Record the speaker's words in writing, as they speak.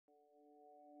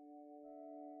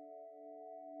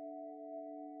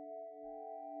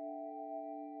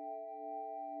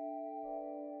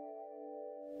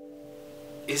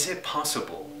Is it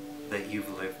possible that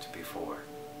you've lived before?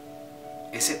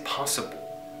 Is it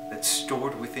possible that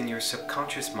stored within your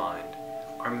subconscious mind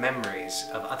are memories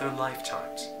of other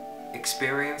lifetimes,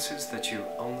 experiences that you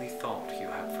only thought you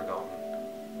had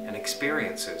forgotten, and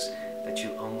experiences that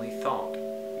you only thought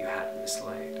you had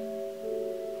mislaid?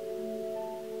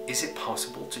 Is it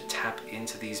possible to tap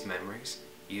into these memories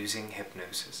using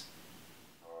hypnosis?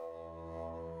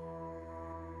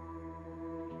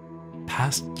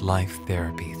 Past life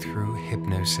therapy through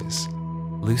hypnosis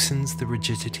loosens the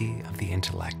rigidity of the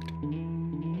intellect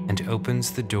and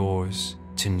opens the doors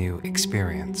to new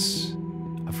experience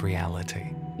of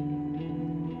reality.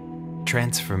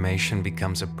 Transformation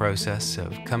becomes a process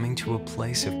of coming to a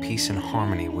place of peace and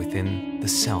harmony within the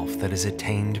self that is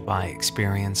attained by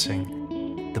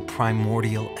experiencing the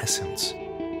primordial essence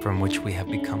from which we have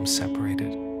become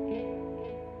separated.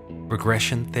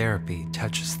 Regression therapy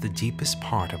touches the deepest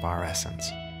part of our essence,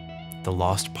 the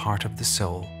lost part of the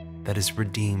soul that is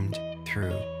redeemed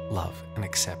through love and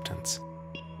acceptance.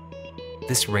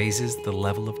 This raises the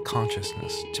level of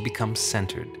consciousness to become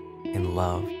centered in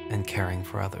love and caring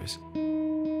for others.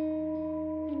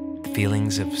 The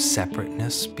feelings of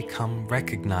separateness become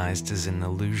recognized as an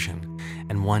illusion,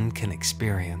 and one can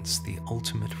experience the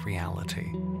ultimate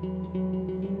reality.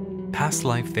 Past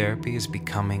life therapy is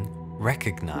becoming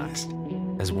recognized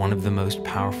as one of the most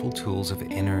powerful tools of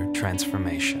inner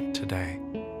transformation today.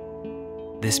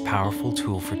 This powerful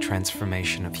tool for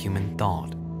transformation of human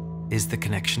thought is the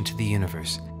connection to the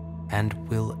universe and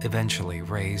will eventually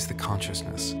raise the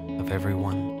consciousness of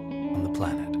everyone on the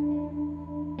planet.